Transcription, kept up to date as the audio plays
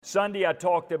Sunday, I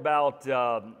talked about,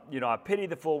 I pity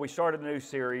the fool. We started a new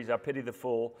series, I pity the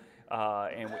fool,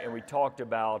 and we talked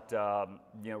about,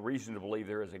 reason to believe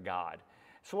there is a God.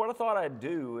 So what I thought I'd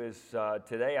do is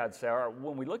today I'd say, all right,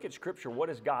 when we look at Scripture, what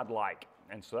is God like?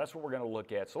 And so that's what we're going to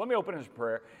look at. So let me open in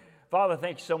prayer. Father,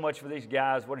 thank you so much for these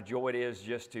guys. What a joy it is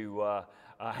just to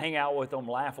hang out with them,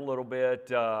 laugh a little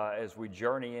bit as we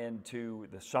journey into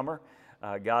the summer.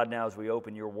 God, now as we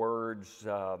open your words,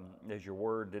 as your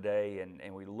word today,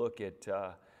 and we look at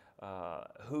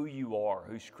who you are,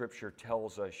 who Scripture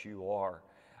tells us you are,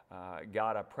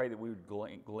 God, I pray that we would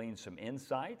glean some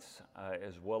insights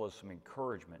as well as some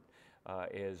encouragement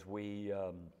as we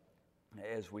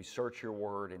search your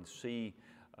word and see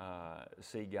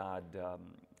God,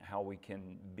 how we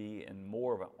can be in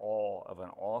more of an awe of an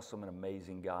awesome and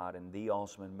amazing God and the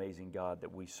awesome and amazing God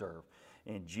that we serve.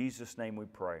 In Jesus' name we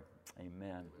pray.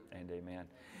 Amen and amen.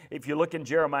 If you look in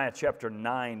Jeremiah chapter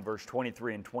 9, verse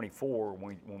 23 and 24,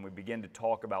 when we begin to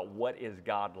talk about what is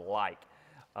God like,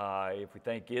 if we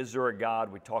think, is there a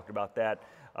God? We talked about that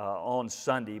on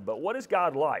Sunday. But what is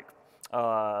God like?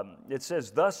 It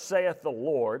says, thus saith the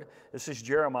Lord, this is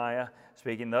Jeremiah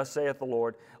speaking, thus saith the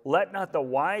Lord, let not the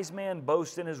wise man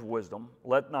boast in his wisdom,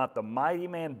 let not the mighty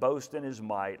man boast in his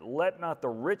might, let not the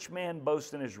rich man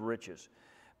boast in his riches,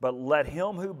 but let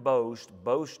him who boasts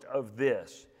boast of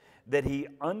this, that he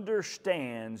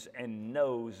understands and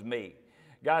knows me.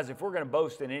 Guys, if we're going to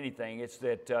boast in anything, it's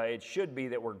that it should be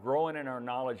that we're growing in our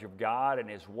knowledge of God and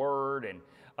His Word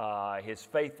and His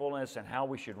faithfulness and how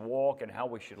we should walk and how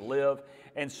we should live.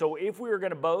 And so if we are going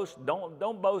to boast,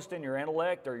 don't boast in your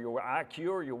intellect or your IQ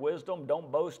or your wisdom.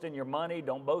 Don't boast in your money.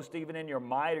 Don't boast even in your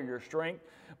might or your strength.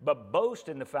 But boast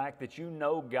in the fact that you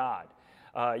know God.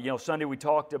 Sunday we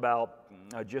talked about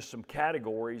just some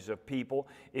categories of people.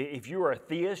 If you are a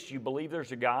theist, you believe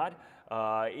there's a God.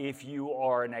 If you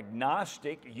are an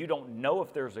agnostic, you don't know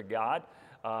if there's a God.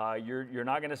 You're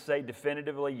not going to say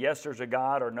definitively, yes, there's a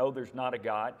God, or no, there's not a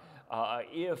God.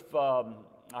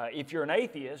 If you're an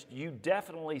atheist, you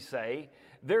definitely say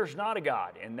there's not a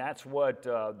God. And that's what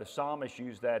the psalmist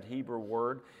used, that Hebrew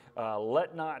word.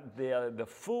 Let not the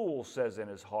fool says in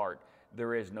his heart,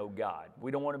 there is no God.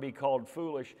 We don't want to be called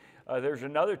foolish. There's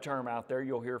another term out there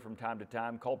you'll hear from time to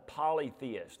time called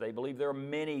polytheist. They believe there are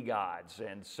many gods.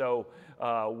 And so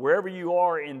wherever you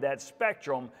are in that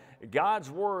spectrum, God's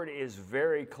word is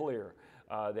very clear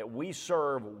that we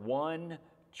serve one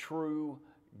true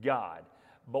God.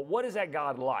 But what is that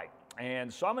God like?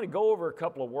 And so I'm going to go over a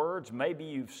couple of words. Maybe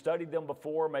you've studied them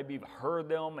before, maybe you've heard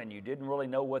them and you didn't really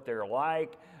know what they're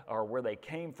like or where they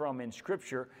came from in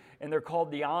Scripture, and they're called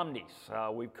the omnis.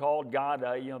 We've called God,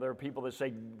 there are people that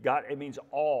say God, it means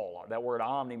all. That word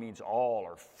omni means all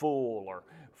or full or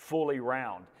fully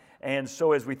round. And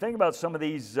so as we think about some of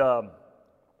these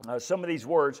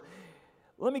words,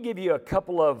 let me give you a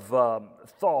couple of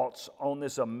thoughts on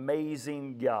this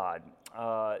amazing God.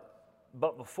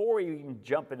 But before we even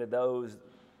jump into those,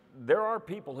 there are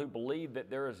people who believe that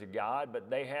there is a God, but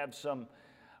they have some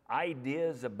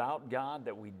ideas about God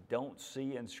that we don't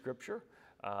see in Scripture.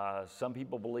 Some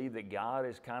people believe that God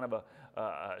is kind of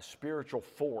a spiritual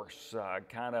force,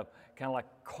 kind of like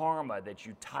karma, that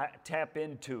you tap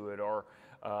into it, or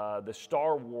the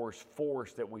Star Wars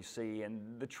force that we see.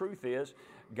 And the truth is,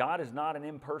 God is not an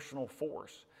impersonal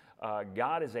force.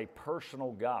 God is a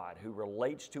personal God who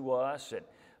relates to us. And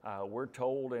we're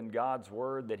told in God's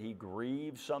Word that He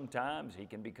grieves sometimes. He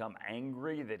can become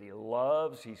angry, that He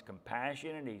loves, He's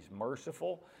compassionate, He's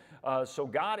merciful. So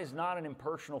God is not an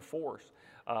impersonal force.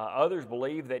 Others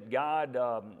believe that God,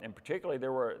 and particularly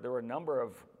there were a number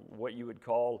of what you would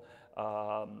call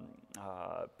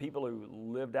people who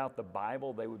lived out the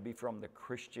Bible. They would be from the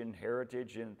Christian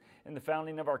heritage and the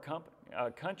founding of our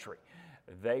country.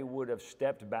 They would have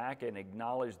stepped back and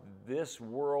acknowledged this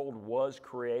world was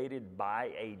created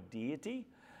by a deity,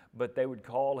 but they would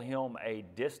call Him a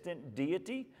distant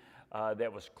deity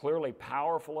that was clearly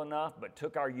powerful enough, but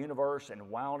took our universe and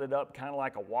wound it up kind of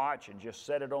like a watch and just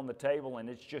set it on the table, and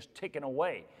it's just ticking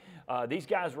away. These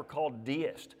guys were called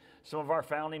deists. Some of our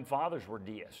founding fathers were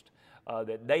deists.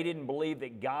 That they didn't believe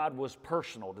that God was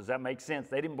personal. Does that make sense?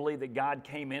 They didn't believe that God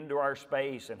came into our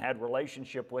space and had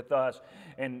relationship with us,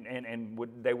 and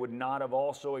they would not have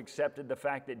also accepted the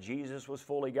fact that Jesus was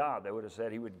fully God. They would have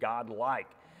said He was God-like.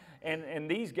 And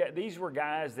these were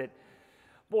guys that,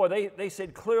 boy, they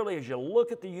said clearly, as you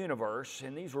look at the universe,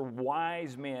 and these were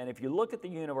wise men, if you look at the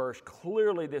universe,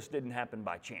 clearly this didn't happen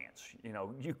by chance.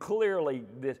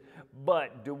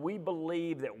 But do we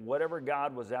believe that whatever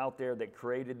God was out there that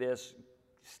created this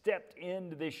stepped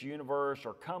into this universe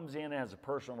or comes in and has a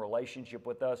personal relationship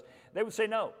with us? They would say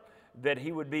no. that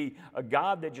he would be a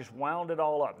God that just wound it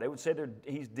all up. They would say that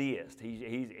he's deist.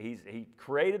 He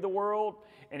created the world,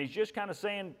 and he's just kind of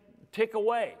saying, tick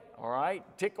away, all right?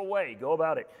 Tick away, go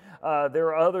about it. There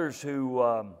are others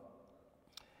who,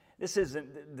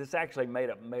 this actually made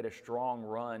a strong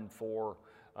run for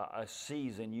a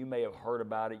season. You may have heard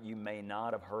about it, you may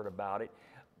not have heard about it,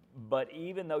 but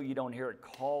even though you don't hear it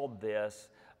called this,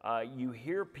 you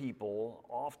hear people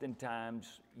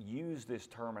oftentimes use this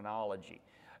terminology.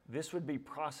 This would be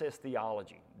process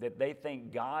theology, that they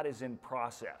think God is in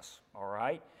process, all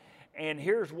right? And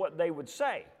here's what they would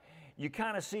say. You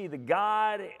kind of see the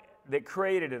God that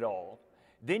created it all.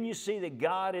 Then you see the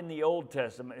God in the Old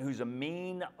Testament who's a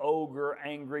mean, ogre,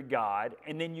 angry God.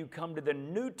 And then you come to the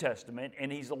New Testament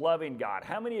and he's a loving God.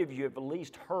 How many of you have at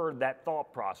least heard that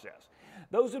thought process?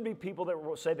 Those would be people that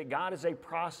will say that God is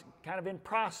kind of in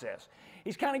process.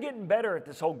 He's kind of getting better at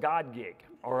this whole God gig,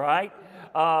 all right?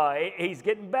 He's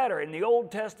getting better. In the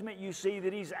Old Testament, you see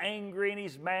that he's angry and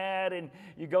he's mad, and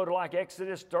you go to like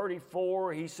Exodus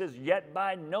 34, he says, yet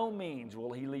by no means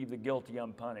will he leave the guilty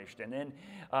unpunished. And then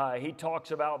he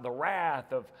talks about the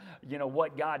wrath of,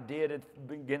 what God did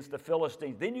against the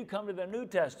Philistines. Then you come to the New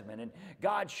Testament, and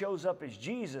God shows up as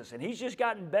Jesus, and he's just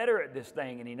gotten better at this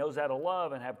thing, and he knows how to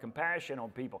love and have compassion on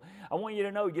people. I want you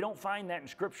to know you don't find that in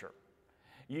Scripture.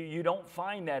 You don't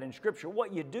find that in Scripture.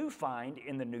 What you do find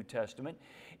in the New Testament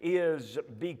is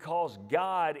because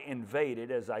God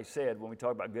invaded, as I said when we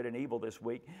talked about good and evil this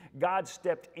week, God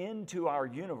stepped into our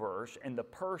universe in the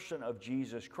person of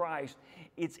Jesus Christ.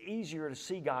 It's easier to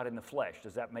see God in the flesh.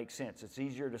 Does that make sense? It's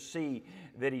easier to see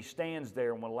that he stands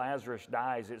there, and when Lazarus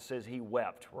dies, it says he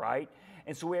wept, right?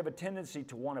 And so we have a tendency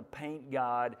to want to paint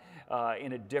God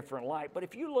in a different light. But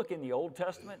if you look in the Old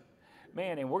Testament,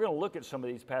 man, and we're going to look at some of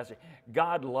these passages.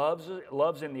 God loves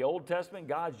in the Old Testament.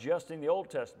 God's just in the Old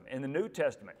Testament. In the New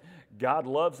Testament, God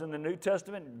loves in the New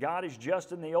Testament. God is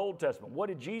just in the Old Testament. What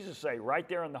did Jesus say right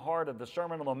there in the heart of the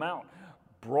Sermon on the Mount?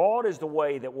 Broad is the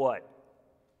way that what?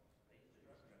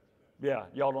 Yeah,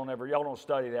 y'all don't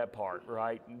study that part,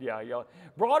 right? Yeah,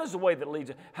 broad is the way that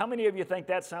leads. How many of you think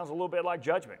that sounds a little bit like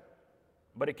judgment?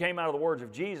 But it came out of the words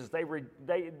of Jesus.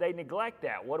 They neglect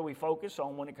that. What do we focus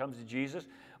on when it comes to Jesus?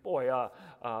 Boy,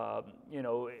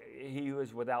 he who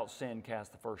is without sin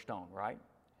cast the first stone, right?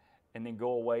 And then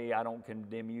go away, I don't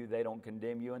condemn you, they don't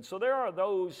condemn you. And so there are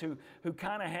those who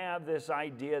kind of have this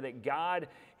idea that God,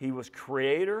 he was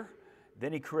creator,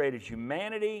 then he created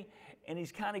humanity, and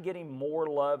he's kind of getting more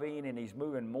loving, and he's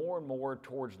moving more and more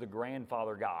towards the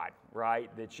grandfather God, right?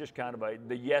 That's just kind of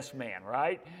the yes man,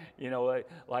 right?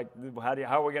 Like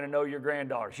how are we going to know your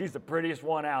granddaughter? She's the prettiest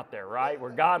one out there, right?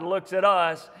 Where God looks at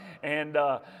us, and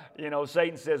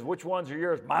Satan says, which ones are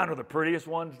yours? Mine are the prettiest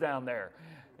ones down there.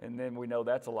 And then we know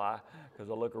that's a lie,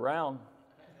 because I look around.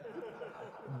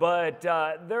 But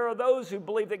there are those who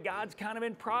believe that God's kind of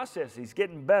in process. He's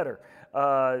getting better.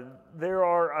 There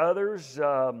are others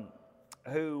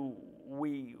who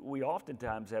we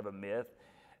oftentimes have a myth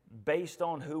based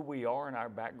on who we are in our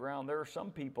background. There are some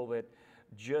people that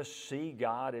just see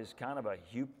God as kind of a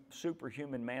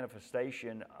superhuman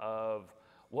manifestation of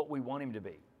what we want him to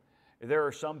be. There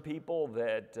are some people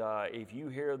that if you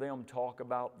hear them talk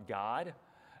about God,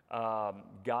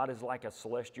 God is like a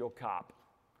celestial cop.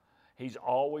 He's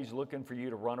always looking for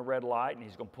you to run a red light, and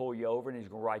he's going to pull you over, and he's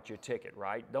going to write you a ticket,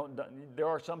 right? There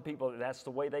are some people that's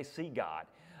the way they see God.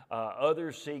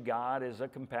 Others see God as a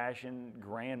compassionate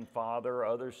grandfather.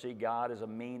 Others see God as a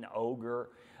mean ogre.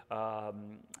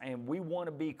 And we want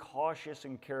to be cautious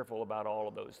and careful about all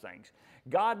of those things.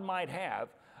 God might have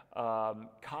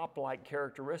cop-like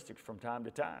characteristics from time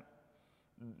to time.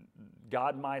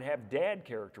 God might have dad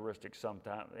characteristics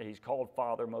sometimes. He's called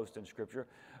Father most in Scripture.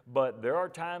 But there are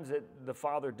times that the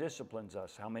Father disciplines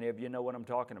us. How many of you know what I'm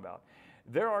talking about?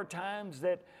 There are times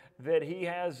that he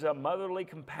has a motherly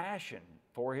compassion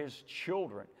for his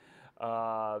children,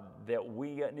 that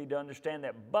we need to understand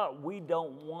that. But we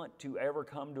don't want to ever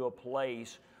come to a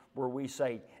place where we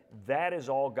say, that is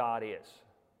all God is.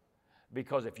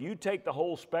 Because if you take the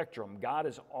whole spectrum, God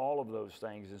is all of those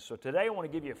things. And so today I want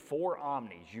to give you 4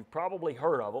 omnis. You've probably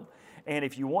heard of them. And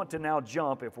if you want to now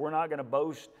jump, if we're not going to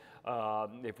boast,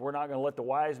 if we're not going to let the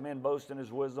wise man boast in his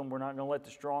wisdom, we're not going to let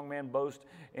the strong man boast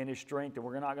in his strength, and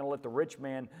we're not going to let the rich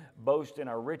man boast in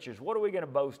our riches, what are we going to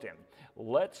boast in?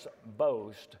 Let's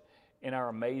boast in our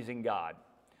amazing God,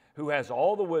 who has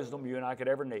all the wisdom you and I could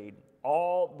ever need,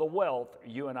 all the wealth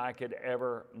you and I could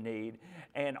ever need,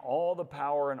 and all the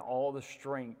power and all the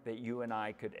strength that you and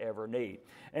I could ever need.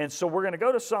 And so we're going to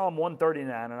go to Psalm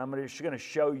 139, and I'm just going to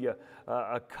show you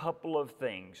a couple of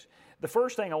things. The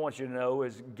first thing I want you to know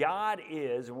is God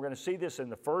is, and we're going to see this in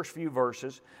the first few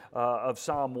verses of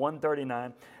Psalm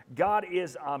 139, God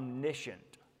is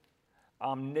omniscient.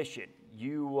 Omniscient.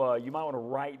 You might want to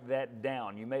write that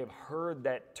down. You may have heard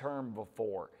that term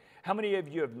before. How many of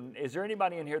you is there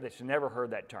anybody in here that's never heard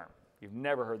that term? You've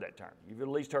never heard that term. You've at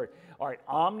least heard. All right,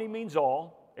 omni means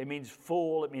all. It means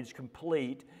full. It means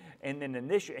complete. And then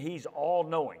omniscient, he's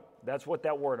all-knowing. That's what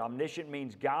that word omniscient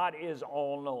means. God is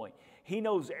all-knowing. He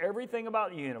knows everything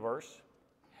about the universe,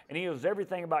 and he knows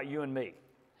everything about you and me.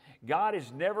 God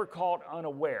is never caught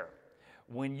unaware.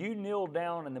 When you kneel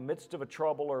down in the midst of a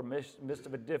trouble or midst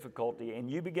of a difficulty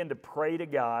and you begin to pray to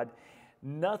God,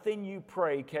 nothing you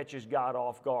pray catches God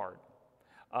off guard.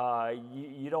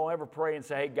 You don't ever pray and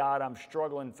say, hey, God, I'm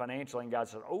struggling financially. And God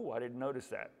says, oh, I didn't notice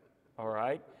that. All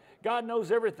right? God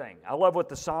knows everything. I love what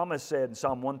the psalmist said in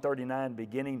Psalm 139,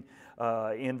 beginning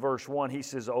in verse 1. He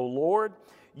says, O Lord,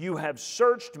 you have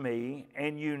searched me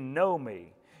and you know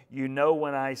me. You know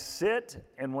when I sit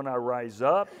and when I rise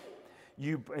up.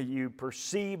 You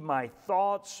perceive my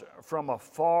thoughts from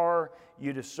afar.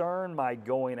 You discern my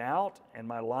going out and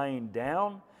my lying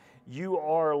down. You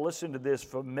are, listen to this,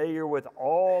 familiar with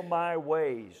all my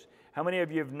ways. How many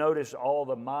of you have noticed all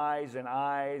the my's and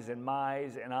I's and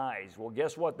my's and I's? Well,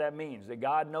 guess what that means? That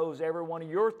God knows every one of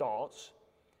your thoughts,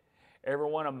 every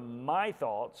one of my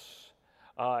thoughts,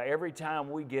 every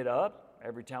time we get up,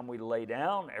 every time we lay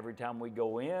down, every time we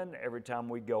go in, every time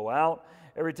we go out,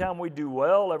 every time we do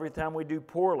well, every time we do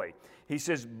poorly. He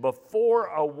says, before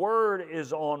a word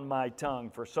is on my tongue,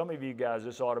 for some of you guys,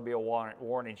 this ought to be a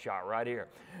warning shot right here.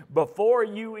 Before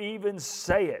you even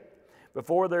say it,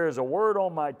 before there is a word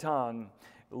on my tongue,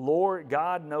 Lord,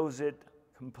 God knows it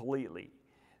completely.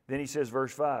 Then he says,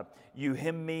 verse 5, you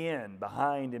hem me in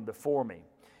behind and before me.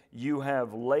 You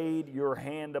have laid your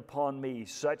hand upon me.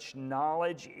 Such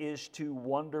knowledge is too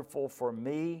wonderful for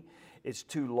me. It's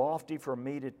too lofty for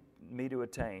me to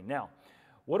attain. Now,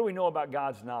 what do we know about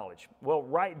God's knowledge? Well,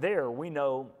 right there, we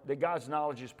know that God's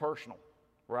knowledge is personal,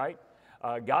 right?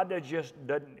 God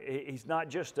doesn't. He's not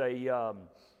just a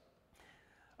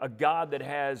God that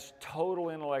has total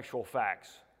intellectual facts.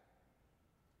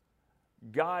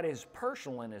 God is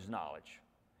personal in his knowledge.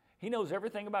 He knows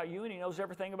everything about you, and he knows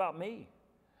everything about me.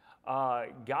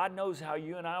 God knows how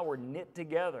you and I were knit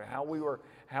together, how we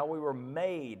were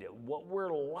made, what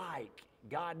we're like.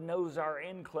 God knows our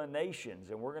inclinations,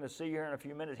 and we're going to see here in a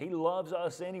few minutes. He loves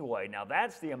us anyway. Now,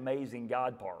 that's the amazing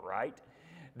God part, right?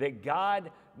 That God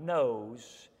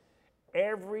knows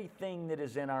everything that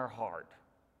is in our heart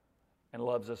and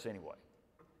loves us anyway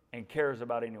and cares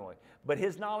about anyway. But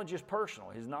his knowledge is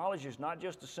personal. His knowledge is not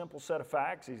just a simple set of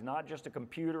facts. He's not just a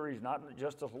computer. He's not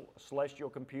just a celestial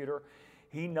computer.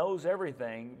 He knows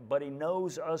everything, but he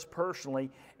knows us personally,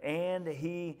 and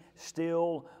he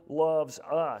still loves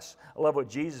us. I love what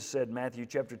Jesus said in Matthew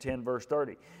chapter 10, verse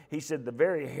 30. He said, the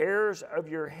very hairs of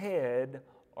your head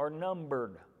are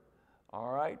numbered.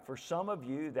 All right? For some of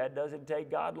you, that doesn't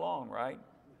take God long, right?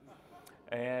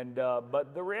 And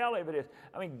but the reality of it is,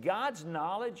 I mean, God's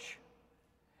knowledge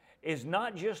is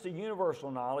not just a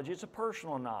universal knowledge, it's a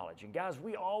personal knowledge. And guys,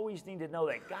 we always need to know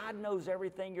that God knows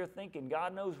everything you're thinking.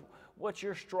 God knows what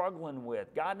you're struggling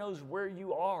with. God knows where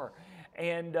you are.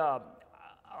 And a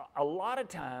lot of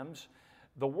times,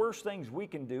 the worst things we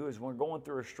can do is when we're going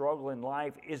through a struggle in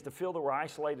life is to feel that we're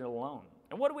isolated and alone.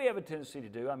 And what do we have a tendency to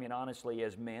do? I mean, honestly,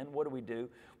 as men, what do we do?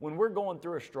 When we're going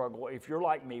through a struggle, if you're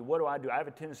like me, what do? I have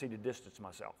a tendency to distance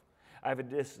myself. I have a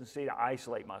tendency to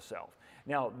isolate myself.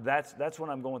 Now, that's when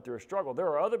I'm going through a struggle. There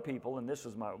are other people, and this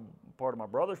is part of my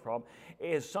brother's problem,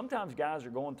 is sometimes guys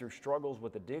are going through struggles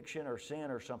with addiction or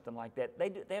sin or something like that.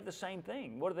 They have the same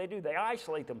thing. What do? They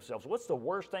isolate themselves. What's the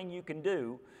worst thing you can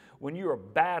do when you are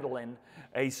battling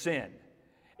a sin?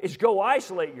 Is go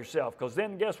isolate yourself, because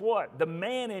then guess what? The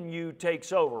man in you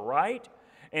takes over, right?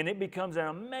 And it becomes an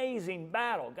amazing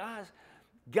battle. Guys,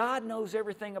 God knows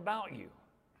everything about you.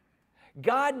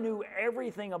 God knew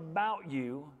everything about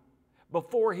you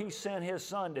before he sent his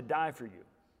son to die for you.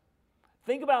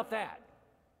 Think about that.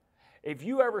 If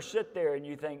you ever sit there and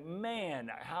you think, man,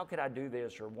 how could I do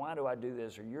this? Or why do I do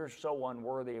this? Or you're so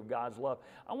unworthy of God's love.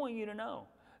 I want you to know,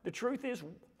 the truth is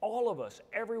all of us,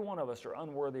 every one of us are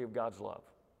unworthy of God's love.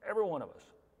 Every one of us.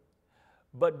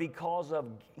 But because of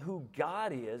who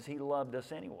God is, he loved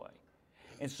us anyway.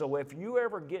 And so if you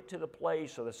ever get to the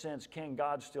place or the sense, can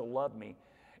God still love me?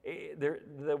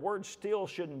 The word still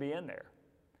shouldn't be in there.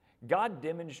 God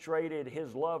demonstrated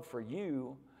His love for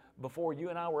you before you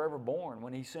and I were ever born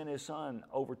when He sent His Son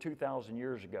over 2,000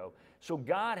 years ago. So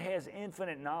God has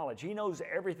infinite knowledge. He knows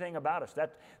everything about us.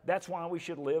 That's why we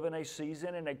should live in a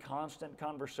season and a constant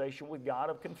conversation with God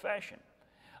of confession.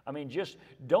 I mean, just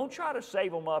don't try to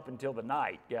save them up until the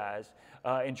night, guys,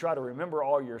 and try to remember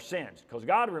all your sins, because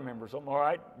God remembers them, all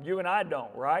right? You and I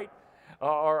don't, right?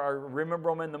 Or remember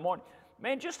them in the morning.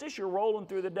 Man, just as you're rolling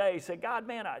through the day, say, God,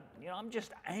 man, I'm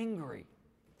just angry,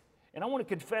 and I want to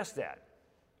confess that.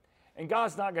 And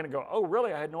God's not going to go, oh,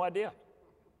 really? I had no idea.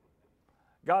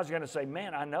 God's going to say,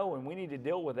 man, I know, and we need to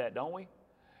deal with that, don't we?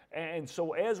 And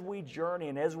so as we journey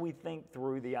and as we think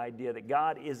through the idea that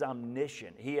God is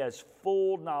omniscient, He has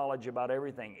full knowledge about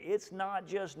everything. It's not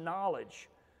just knowledge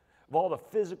of all the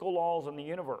physical laws in the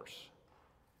universe.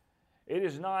 It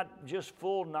is not just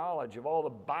full knowledge of all the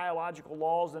biological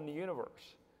laws in the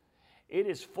universe. It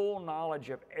is full knowledge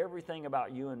of everything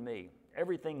about you and me.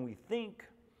 Everything we think,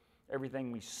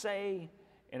 everything we say,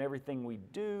 and everything we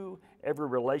do, every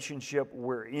relationship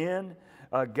we're in.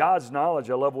 God's knowledge,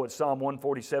 I love what Psalm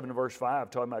 147 verse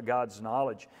 5, talking about God's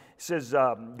knowledge. It says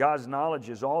God's knowledge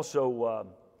is also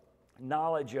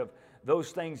knowledge of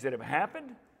those things that have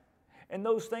happened and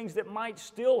those things that might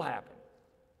still happen.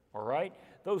 All right?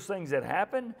 Those things that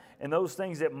happen and those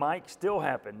things that might still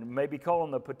happen. Maybe call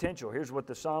them the potential. Here's what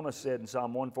the psalmist said in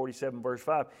Psalm 147 verse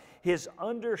 5. His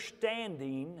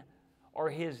understanding or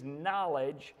His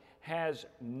knowledge has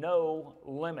no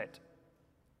limit.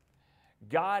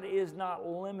 God is not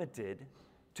limited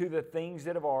to the things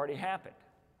that have already happened.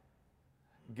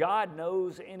 God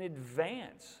knows in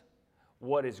advance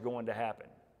what is going to happen.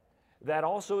 That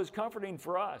also is comforting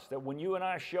for us, that when you and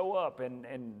I show up, and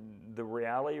the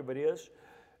reality of it is,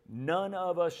 none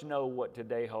of us know what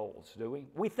today holds, do we?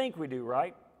 We think we do,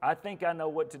 right? I think I know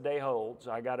what today holds.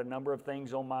 I got a number of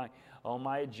things on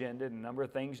my agenda, and a number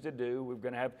of things to do. We're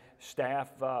going to have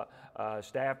staff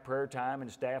prayer time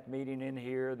and staff meeting in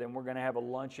here. Then we're going to have a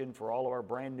luncheon for all of our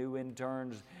brand new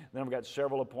interns. Then we've got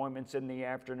several appointments in the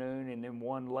afternoon, and then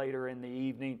one later in the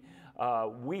evening.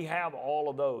 We have all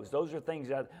of those. Those are things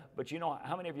but you know,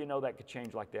 how many of you know that could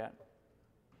change like that?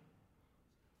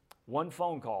 One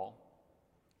phone call,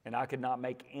 and I could not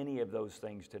make any of those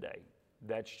things today.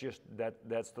 That's just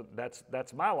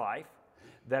that's my life.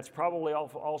 That's probably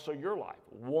also your life.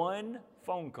 One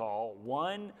phone call,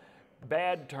 one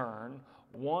bad turn,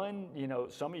 one,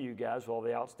 some of you guys with all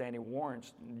the outstanding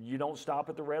warrants, you don't stop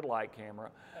at the red light camera,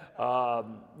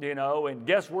 and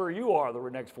guess where you are the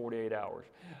next 48 hours.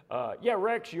 Yeah,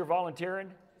 Rex, you're volunteering?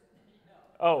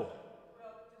 Oh.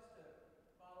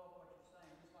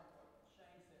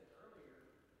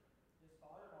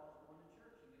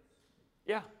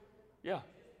 Yeah.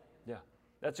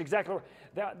 That's exactly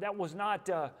right. That was not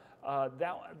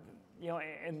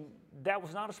and that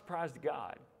was not a surprise to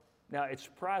God. Now it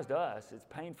surprised us. It's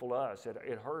painful to us.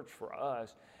 It hurts for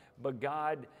us. But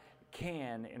God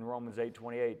can, in Romans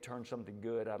 8:28, turn something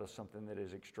good out of something that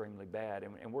is extremely bad.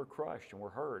 And we're crushed and we're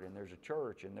hurt. And there's a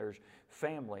church and there's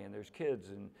family and there's kids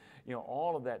and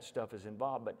all of that stuff is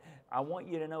involved. But I want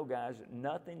you to know, guys,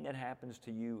 nothing that happens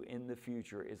to you in the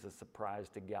future is a surprise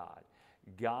to God.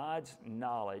 God's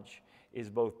knowledge is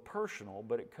both personal,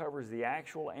 but it covers the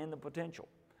actual and the potential.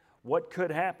 What could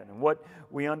happen and what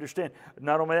we understand.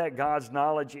 Not only that, God's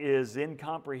knowledge is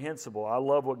incomprehensible. I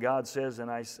love what God says in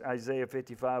Isaiah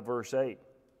 55, verse 8.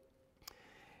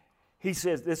 He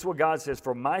says, this is what God says,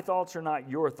 "For my thoughts are not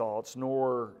your thoughts,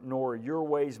 nor your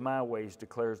ways my ways,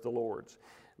 declares the Lord.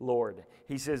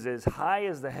 He says, as high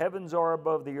as the heavens are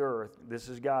above the earth," this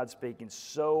is God speaking,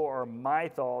 "so are my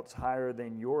thoughts higher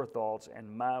than your thoughts, and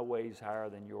my ways higher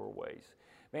than your ways."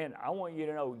 Man, I want you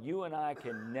to know, you and I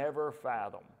can never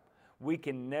fathom. We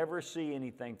can never see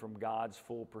anything from God's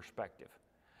full perspective.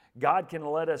 God can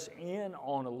let us in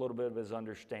on a little bit of His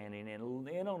understanding and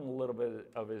in on a little bit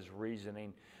of His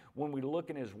reasoning when we look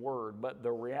in His Word, but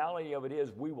the reality of it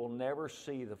is we will never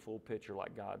see the full picture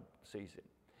like God sees it.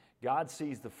 God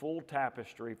sees the full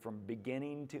tapestry from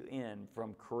beginning to end,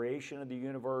 from creation of the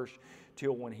universe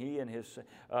till when He and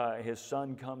His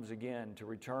Son comes again to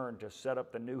return to set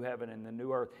up the new heaven and the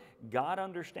new earth. God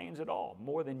understands it all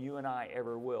more than you and I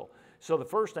ever will. So the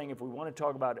first thing, if we want to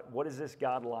talk about what is this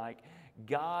God like,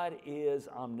 God is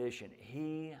omniscient.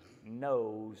 He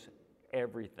knows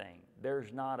everything.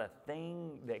 There's not a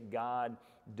thing that God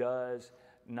does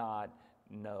not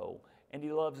know. And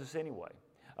He loves us anyway.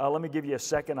 Let me give you a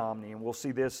second omni, and we'll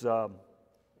see this.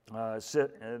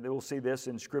 We'll see this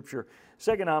in Scripture.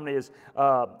 Second omni is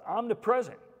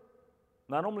omnipresent.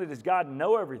 Not only does God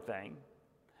know everything,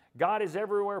 God is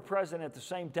everywhere present at the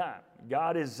same time.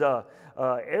 God is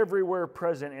everywhere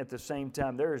present at the same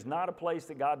time. There is not a place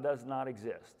that God does not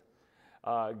exist.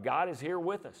 God is here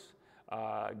with us.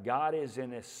 God is,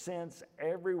 in a sense,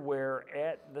 everywhere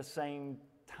at the same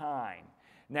time.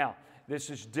 Now, this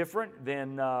is different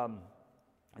than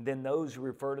those who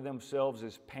refer to themselves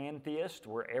as pantheists,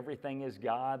 where everything is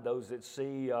God. Those that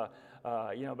see,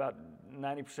 about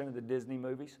 90% of the Disney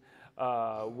movies,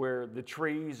 where the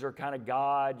trees are kind of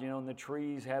God, and the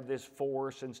trees have this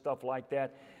force and stuff like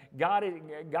that. God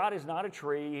is not a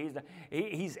tree.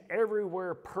 He's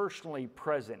everywhere personally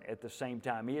present at the same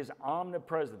time. He is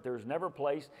omnipresent. There's never a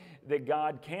place that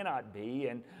God cannot be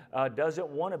and doesn't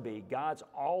want to be. God's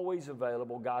always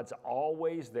available. God's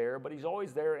always there, but He's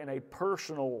always there in a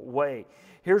personal way.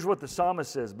 Here's what the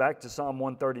psalmist says, back to Psalm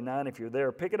 139 if you're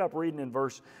there. Pick it up reading in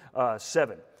verse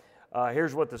 7.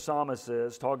 Here's what the psalmist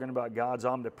says, talking about God's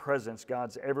omnipresence,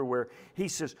 God's everywhere. He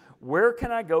says, "Where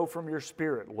can I go from your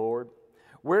spirit, Lord?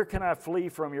 Where can I flee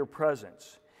from your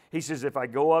presence?" He says, "If I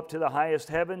go up to the highest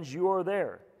heavens, you are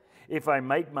there. If I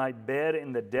make my bed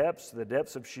in the depths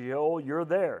of Sheol, you're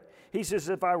there." He says,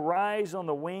 "If I rise on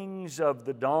the wings of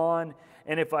the dawn,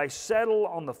 and if I settle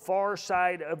on the far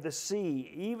side of the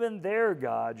sea, even there,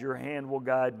 God, your hand will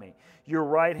guide me. Your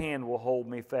right hand will hold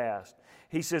me fast."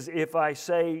 He says, "If I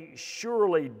say,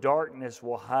 surely darkness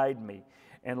will hide me,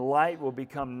 and light will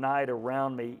become night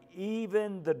around me,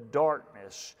 even the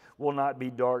darkness will not be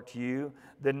dark to you.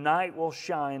 The night will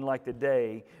shine like the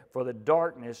day, for the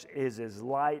darkness is as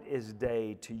light as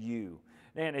day to you."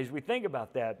 And as we think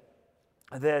about that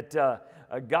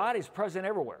God is present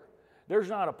everywhere. There's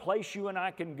not a place you and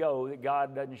I can go that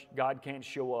God can't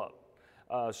show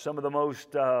up. Some of the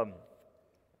most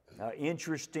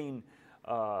interesting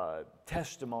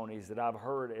testimonies that I've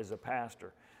heard as a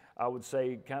pastor, I would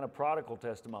say kind of prodigal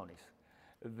testimonies,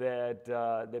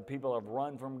 that people have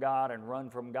run from God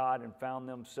and found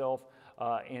themselves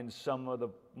in some of the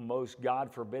most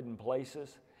God-forbidden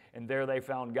places, and there they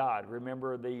found God.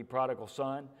 Remember the prodigal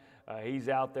son? He's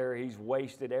out there, he's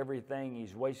wasted everything,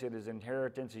 he's wasted his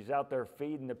inheritance, he's out there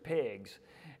feeding the pigs,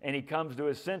 and he comes to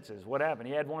his senses. What happened?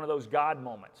 He had one of those God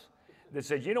moments that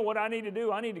says, "You know what I need to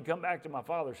do? I need to come back to my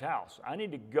father's house. I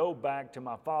need to go back to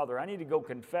my father. I need to go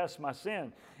confess my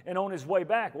sin." And on his way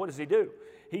back, what does he do?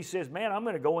 He says, "Man, I'm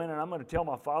going to go in and I'm going to tell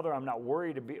my father I'm not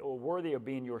worthy of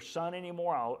being your son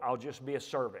anymore. I'll just be a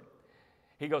servant."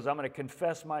 He goes, "I'm going to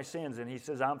confess my sins." And he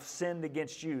says, "I've sinned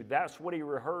against you." That's what he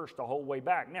rehearsed the whole way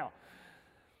back. Now,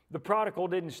 the prodigal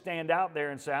didn't stand out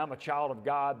there and say, "I'm a child of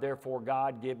God, therefore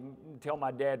God, tell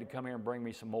my dad to come here and bring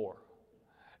me some more."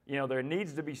 There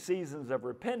needs to be seasons of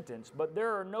repentance, but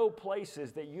there are no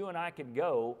places that you and I can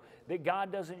go that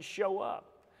God doesn't show up.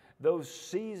 Those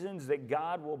seasons that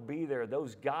God will be there,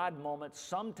 those God moments,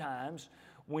 sometimes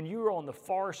when you're on the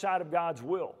far side of God's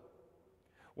will,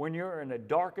 when you're in the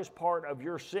darkest part of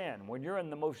your sin, when you're in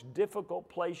the most difficult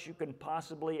place you can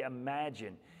possibly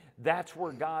imagine, that's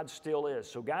where God still is.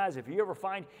 So guys, if you ever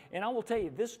find, and I will tell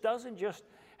you, this doesn't just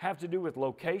have to do with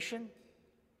location.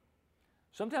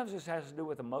 Sometimes this has to do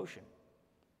with emotion.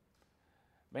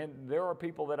 Man, there are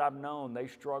people that I've known, they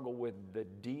struggle with the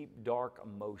deep, dark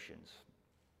emotions.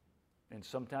 And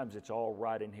sometimes it's all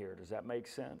right in here. Does that make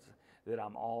sense? That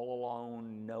I'm all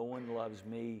alone, no one loves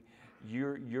me.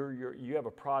 You have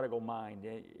a prodigal mind.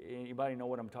 Anybody know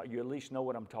what I'm talking? You at least know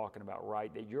what I'm talking about,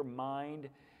 right? That your mind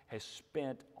has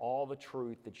spent all the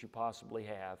truth that you possibly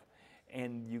have,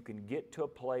 and you can get to a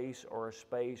place or a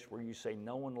space where you say,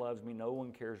 "No one loves me, no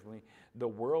one cares for me. The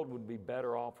world would be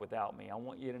better off without me." I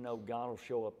want you to know God will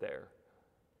show up there.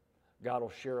 God will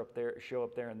show up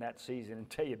there in that season and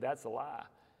tell you that's a lie.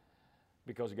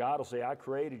 Because God will say, "I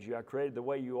created you, I created the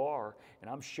way you are, and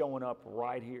I'm showing up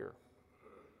right here.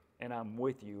 And I'm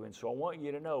with you." And so I want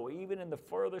you to know, even in the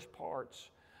furthest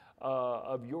parts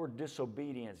of your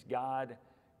disobedience, God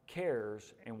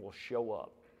cares and will show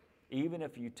up. Even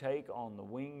if you take on the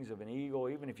wings of an eagle,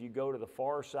 even if you go to the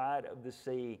far side of the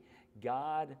sea,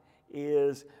 God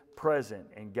is present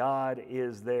and God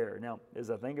is there. Now, as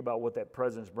I think about what that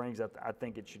presence brings, I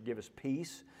think it should give us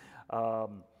peace.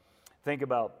 Think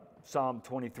about Psalm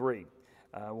 23.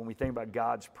 When we think about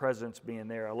God's presence being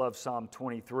there, I love Psalm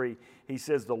 23. He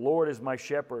says, "The Lord is my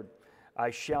shepherd,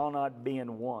 I shall not be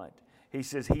in want." He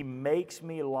says, "He makes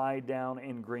me lie down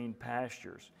in green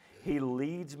pastures. He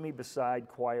leads me beside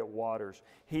quiet waters.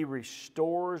 He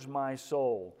restores my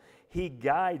soul. He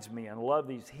guides me," and I love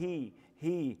these, He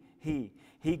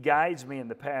guides me in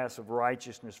the paths of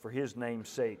righteousness for His name's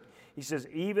sake. He says,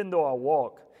 even though I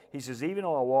walk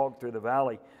through the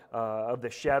valley of the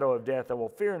shadow of death, I will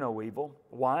fear no evil."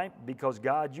 Why? Because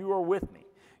God, you are with me.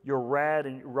 Your rod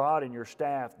and your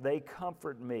staff, they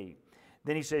comfort me.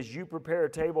 Then he says, you prepare a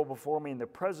table before me in the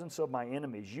presence of my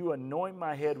enemies. You anoint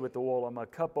my head with oil, and my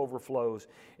cup overflows.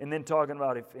 And then talking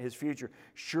about his future,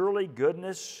 surely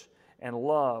goodness and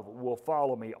love will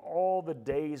follow me all the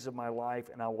days of my life,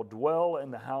 and I will dwell in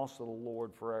the house of the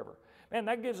Lord forever. Man,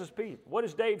 that gives us peace. What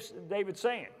is David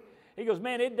saying? He goes,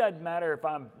 man, it doesn't matter if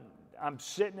I'm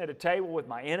sitting at a table with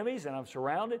my enemies and I'm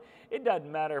surrounded. It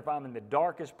doesn't matter if I'm in the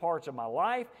darkest parts of my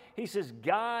life. He says,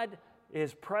 God,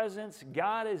 His presence,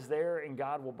 God is there, and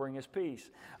God will bring us peace.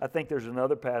 I think there's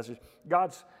another passage.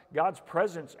 God's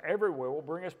presence everywhere will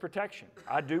bring us protection.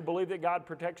 I do believe that God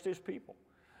protects His people.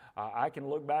 I can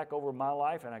look back over my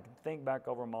life, and I can think back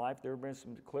over my life. There have been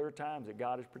some clear times that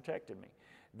God has protected me.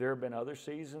 There have been other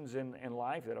seasons in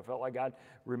life that I felt like God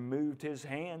removed His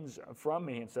hands from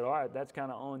me and said, all right, that's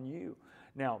kind of on you.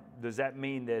 Now, does that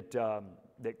mean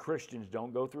that Christians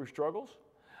don't go through struggles?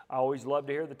 I always love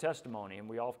to hear the testimony, and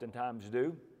we oftentimes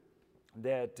do,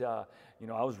 that,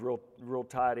 I was real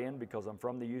tied in because I'm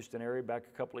from the Houston area back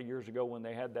a couple of years ago when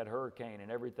they had that hurricane and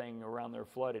everything around there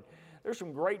flooded. There's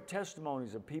some great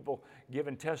testimonies of people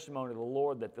giving testimony to the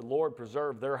Lord that the Lord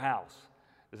preserved their house.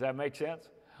 Does that make sense?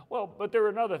 Well, but there were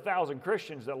another 1,000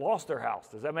 Christians that lost their house.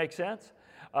 Does that make sense?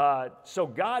 So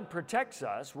God protects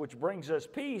us, which brings us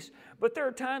peace, but there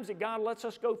are times that God lets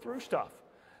us go through stuff.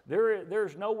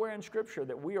 There's nowhere in Scripture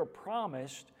that we are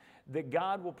promised that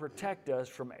God will protect us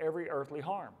from every earthly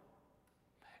harm.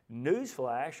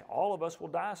 Newsflash, all of us will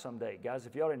die someday. Guys,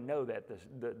 if y'all didn't know that,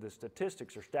 the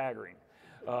statistics are staggering.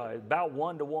 About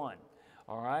 1 to 1,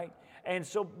 all right? And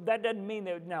so that doesn't mean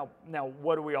that, now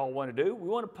what do we all want to do? We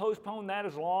want to postpone that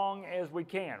as long as we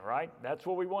can, right? That's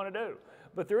what we want to do.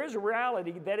 But there is a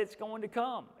reality that it's going to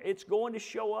come. It's going to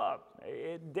show up.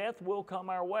 Death will come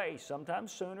our way,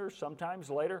 sometimes sooner, sometimes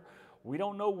later. We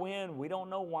don't know when, we don't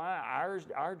know why.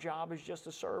 Our job is just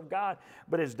to serve God.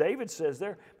 But as David says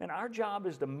there, man, our job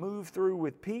is to move through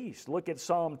with peace. Look at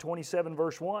Psalm 27,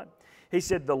 verse 1. He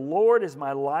said, the Lord is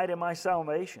my light and my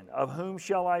salvation. Of whom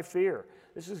shall I fear?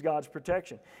 This is God's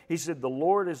protection. He said, the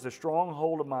Lord is the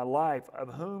stronghold of my life.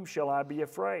 Of whom shall I be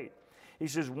afraid? He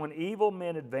says, when evil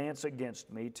men advance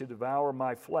against me to devour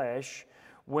my flesh,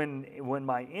 when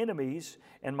my enemies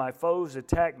and my foes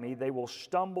attack me, they will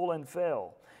stumble and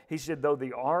fail. He said, though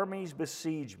the armies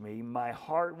besiege me, my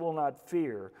heart will not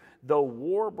fear. Though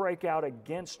war break out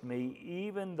against me,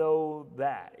 even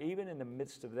in the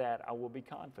midst of that, I will be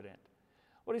confident.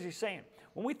 What is he saying?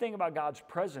 When we think about God's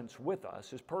presence with us,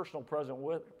 His personal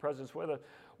presence with us,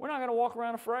 we're not going to walk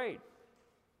around afraid.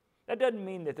 That doesn't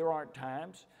mean that there aren't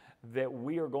times that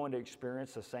we are going to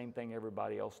experience the same thing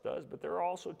everybody else does, but there are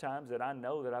also times that I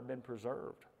know that I've been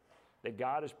preserved, that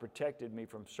God has protected me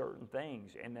from certain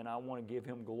things, and then I want to give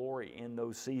Him glory in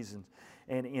those seasons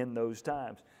and in those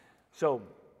times. So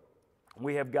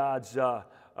we have God's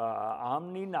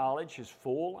omni-knowledge, His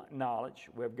full knowledge.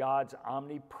 We have God's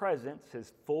omnipresence,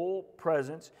 His full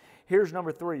presence. Here's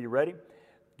number 3. You ready?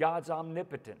 God's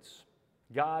omnipotence.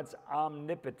 God's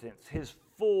omnipotence, His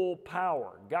full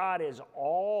power. God is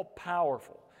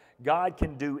all-powerful. God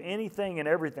can do anything and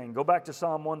everything. Go back to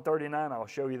Psalm 139. I'll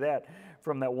show you that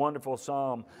from that wonderful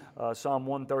Psalm, Psalm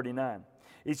 139.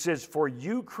 It says, for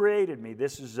you created me.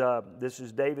 This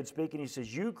is David speaking. He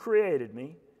says, you created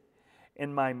me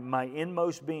in my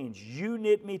inmost beings. You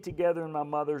knit me together in my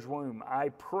mother's womb. I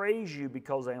praise you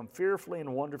because I am fearfully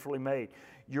and wonderfully made.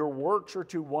 Your works are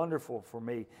too wonderful for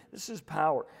me. This is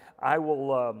power. I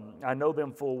know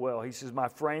them full well. He says, my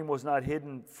frame was not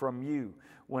hidden from you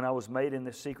when I was made in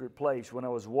the secret place, when I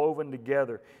was woven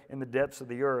together in the depths of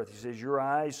the earth. He says, your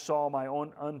eyes saw my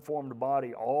own unformed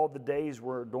body. All the days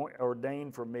were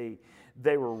ordained for me.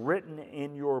 They were written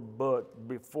in your book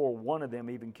before one of them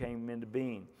even came into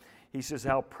being. He says,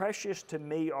 how precious to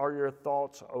me are your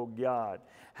thoughts, O God.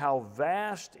 How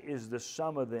vast is the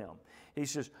sum of them. He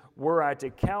says, were I to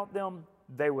count them,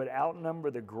 they would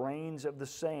outnumber the grains of the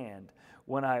sand.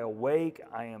 When I awake,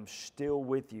 I am still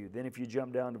with you. Then if you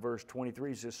jump down to verse 23,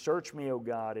 he says, search me, O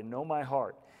God, and know my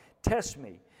heart. Test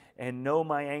me and know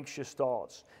my anxious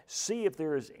thoughts. See if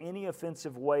there is any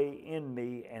offensive way in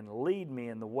me, and lead me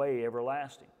in the way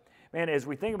everlasting. Man, as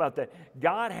we think about that,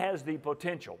 God has the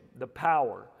potential, the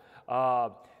power,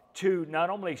 to not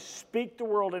only speak the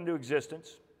world into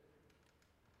existence,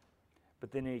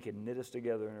 but then He can knit us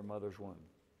together in our mother's womb.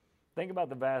 Think about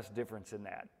the vast difference in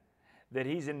that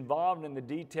He's involved in the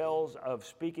details of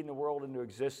speaking the world into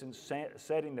existence,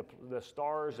 setting the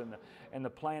stars and the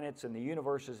planets and the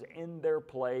universes in their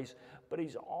place, but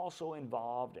He's also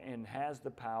involved and has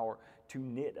the power to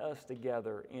knit us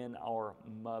together in our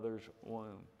mother's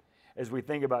womb. As we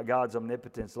think about God's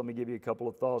omnipotence, let me give you a couple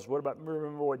of thoughts.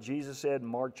 Remember what Jesus said in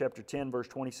Mark chapter 10, verse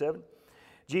 27?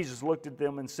 Jesus looked at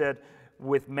them and said,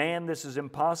 with man this is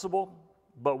impossible,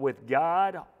 but with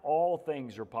God all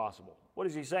things are possible. What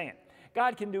is he saying?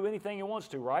 God can do anything he wants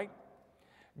to, right?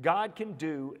 God can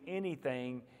do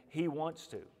anything he wants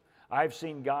to. I've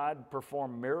seen God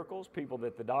perform miracles, people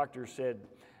that the doctor said,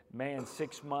 man,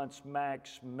 6 months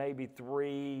max, maybe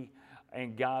 3,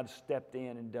 and God stepped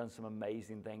in and done some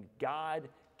amazing things. God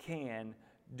can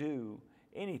do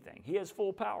anything. He has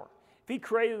full power. If he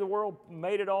created the world,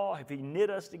 made it all, if he knit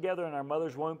us together in our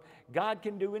mother's womb, God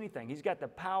can do anything. He's got the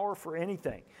power for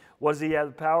anything. What does he have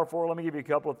the power for? Let me give you a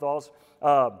couple of thoughts.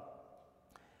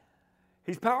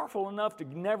 He's powerful enough to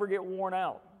never get worn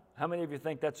out. How many of you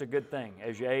think that's a good thing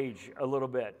as you age a little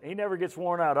bit? He never gets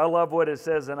worn out. I love what it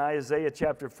says in Isaiah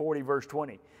chapter 40, verse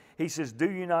 20. He says, do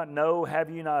you not know, have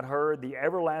you not heard, the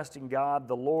everlasting God,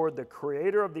 the Lord, the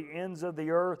creator of the ends of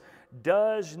the earth,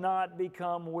 does not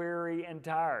become weary and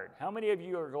tired? How many of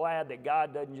you are glad that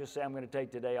God doesn't just say, I'm going to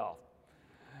take today off?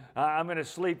 I'm going to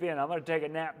sleep in. I'm going to take a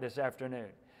nap this afternoon.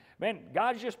 Man,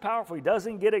 God's just powerful. He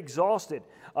doesn't get exhausted.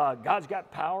 God's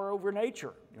got power over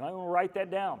nature. You might want to write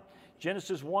that down.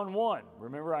 Genesis 1:1.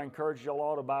 Remember, I encouraged you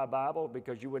all to buy a Bible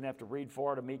because you wouldn't have to read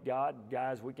far to meet God.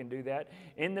 Guys, we can do that.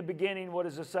 In the beginning, what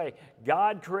does it say?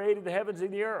 God created the heavens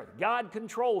and the earth. God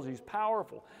controls. He's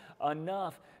powerful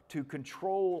enough to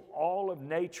control all of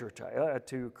nature,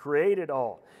 to create it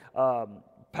all.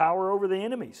 Power over the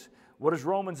enemies. What does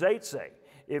Romans 8 say?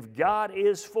 If God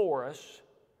is for us,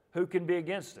 who can be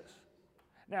against us?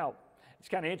 Now, it's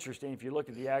kind of interesting if you look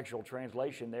at the actual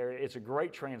translation there. It's a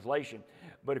great translation.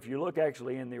 But if you look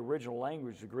actually in the original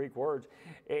language, the Greek words,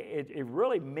 it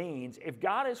really means if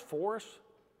God is for us,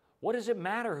 what does it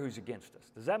matter who's against us?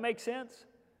 Does that make sense?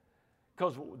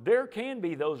 Because there can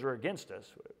be those who are against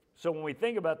us. So when we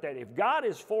think about that, if God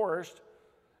is for us,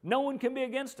 no one can be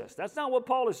against us. That's not what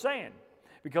Paul is saying.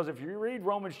 Because if you read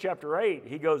Romans chapter 8,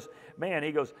 he goes,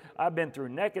 I've been through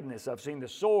nakedness, I've seen the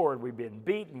sword, we've been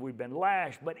beaten, we've been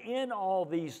lashed, but in all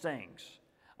these things,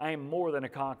 I am more than a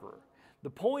conqueror. The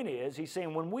point is, he's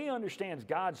saying when we understand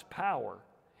God's power,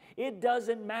 it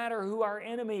doesn't matter who our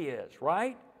enemy is,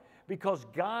 right? Because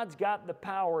God's got the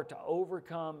power to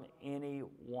overcome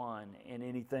anyone and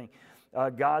anything.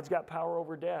 God's got power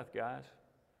over death, guys.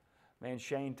 Man,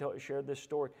 Shane shared this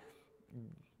story.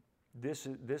 This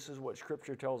is what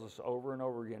Scripture tells us over and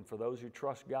over again. For those who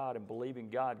trust God and believe in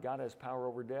God, God has power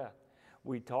over death.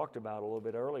 We talked about a little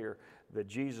bit earlier that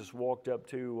Jesus walked up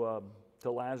to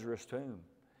Lazarus' tomb.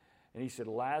 And he said,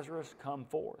 Lazarus, come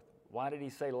forth. Why did he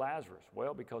say Lazarus?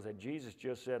 Well, because had Jesus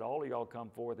just said, all of y'all come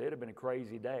forth, it would have been a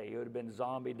crazy day. It would have been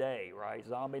zombie day, right?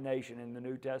 Zombie nation in the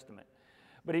New Testament.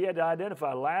 But he had to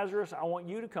identify, Lazarus, I want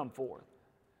you to come forth.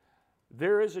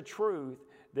 There is a truth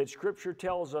that Scripture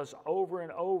tells us over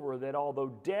and over that although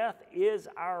death is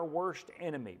our worst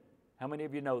enemy, how many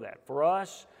of you know that? For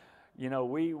us,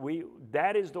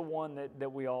 that is the one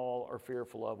that we all are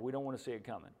fearful of. We don't want to see it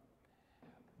coming.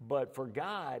 But for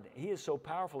God, He is so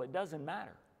powerful, it doesn't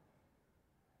matter.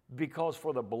 Because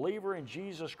for the believer in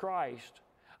Jesus Christ,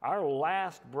 our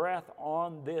last breath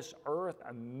on this earth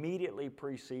immediately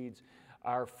precedes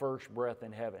our first breath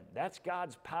in heaven. That's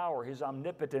God's power, His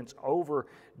omnipotence over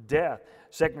death.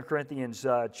 2 Corinthians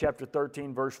chapter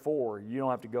 13, verse 4. You don't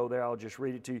have to go there. I'll just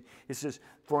read it to you. It says,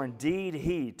 for indeed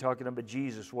He, talking about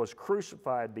Jesus, was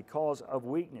crucified because of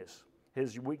weakness,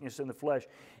 His weakness in the flesh,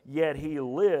 yet He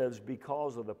lives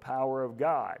because of the power of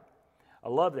God. I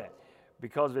love that.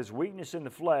 Because of His weakness in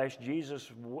the flesh,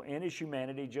 Jesus, in His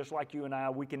humanity, just like you and I,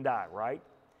 we can die, right?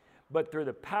 But through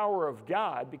the power of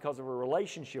God, because of a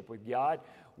relationship with God,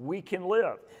 we can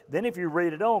live. Then if you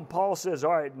read it on, Paul says,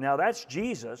 all right, now that's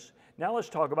Jesus. Now let's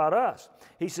talk about us.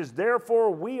 He says,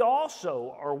 therefore we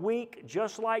also are weak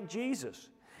just like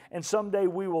Jesus, and someday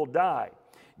we will die.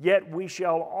 Yet we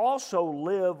shall also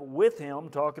live with Him,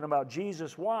 talking about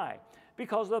Jesus. Why?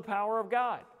 Because of the power of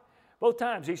God. Both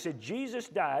times he said Jesus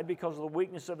died because of the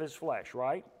weakness of His flesh,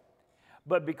 right?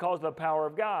 But because of the power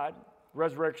of God,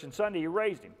 Resurrection Sunday, He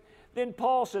raised Him. Then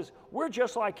Paul says, we're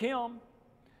just like Him.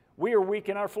 We are weak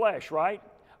in our flesh, right?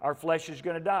 Our flesh is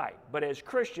going to die. But as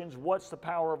Christians, what's the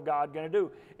power of God going to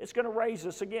do? It's going to raise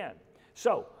us again.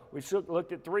 So we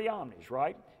looked at three omnis,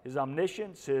 right? His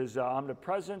omniscience, His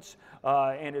omnipresence,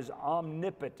 and His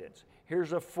omnipotence.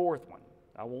 Here's a fourth one.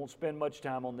 I won't spend much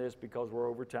time on this because we're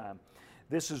over time.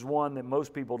 This is one that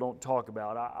most people don't talk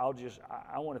about.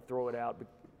 I want to throw it out, but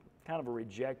kind of a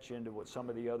rejection to what some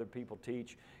of the other people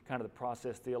teach, kind of the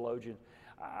process theologian.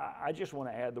 I just want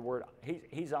to add the word,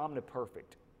 He's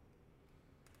omniperfect.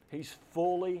 He's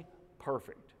fully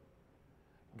perfect.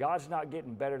 God's not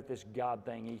getting better at this God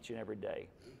thing each and every day.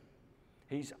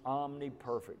 He's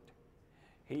omniperfect.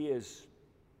 He is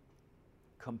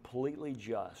completely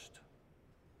just,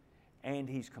 and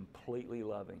He's completely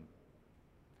loving.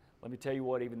 Let me tell you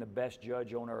what, even the best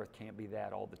judge on earth can't be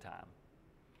that all the time.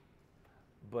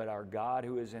 But our God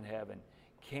who is in heaven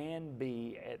can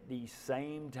be at the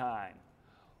same time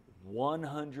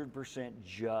 100%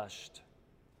 just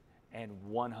and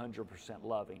 100%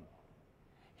 loving.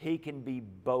 He can be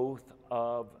both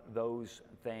of those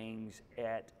things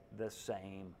at the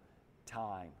same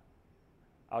time.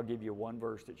 I'll give you one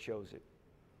verse that shows it.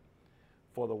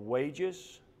 For the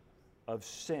wages of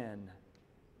sin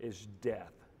is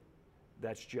death.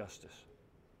 That's justice.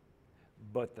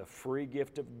 But the free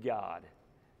gift of God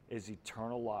is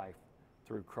eternal life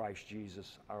through Christ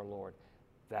Jesus our Lord.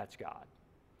 That's God.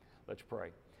 Let's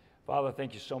pray. Father,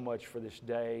 thank you so much for this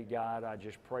day. God, I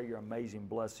just pray your amazing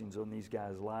blessings on these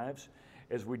guys' lives.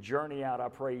 As we journey out, I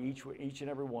pray each and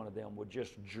every one of them would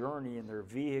just journey in their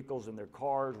vehicles, in their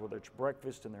cars, whether it's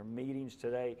breakfast, in their meetings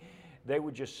today. They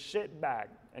would just sit back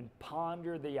and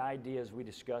ponder the ideas we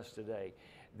discussed today,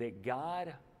 that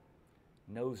God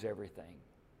knows everything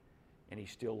and He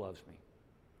still loves me.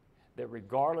 That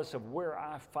regardless of where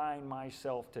I find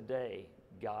myself today,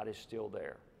 God is still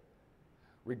there.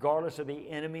 Regardless of the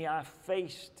enemy I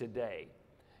face today,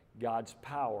 God's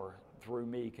power through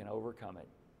me can overcome it.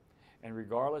 And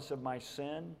regardless of my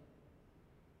sin,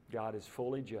 God is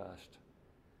fully just,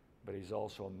 but He's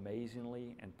also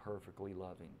amazingly and perfectly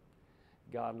loving.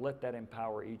 God, let that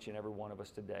empower each and every one of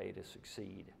us today to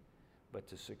succeed, but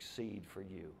to succeed for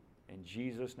you. In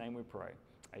Jesus' name we pray.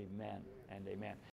 Amen and amen.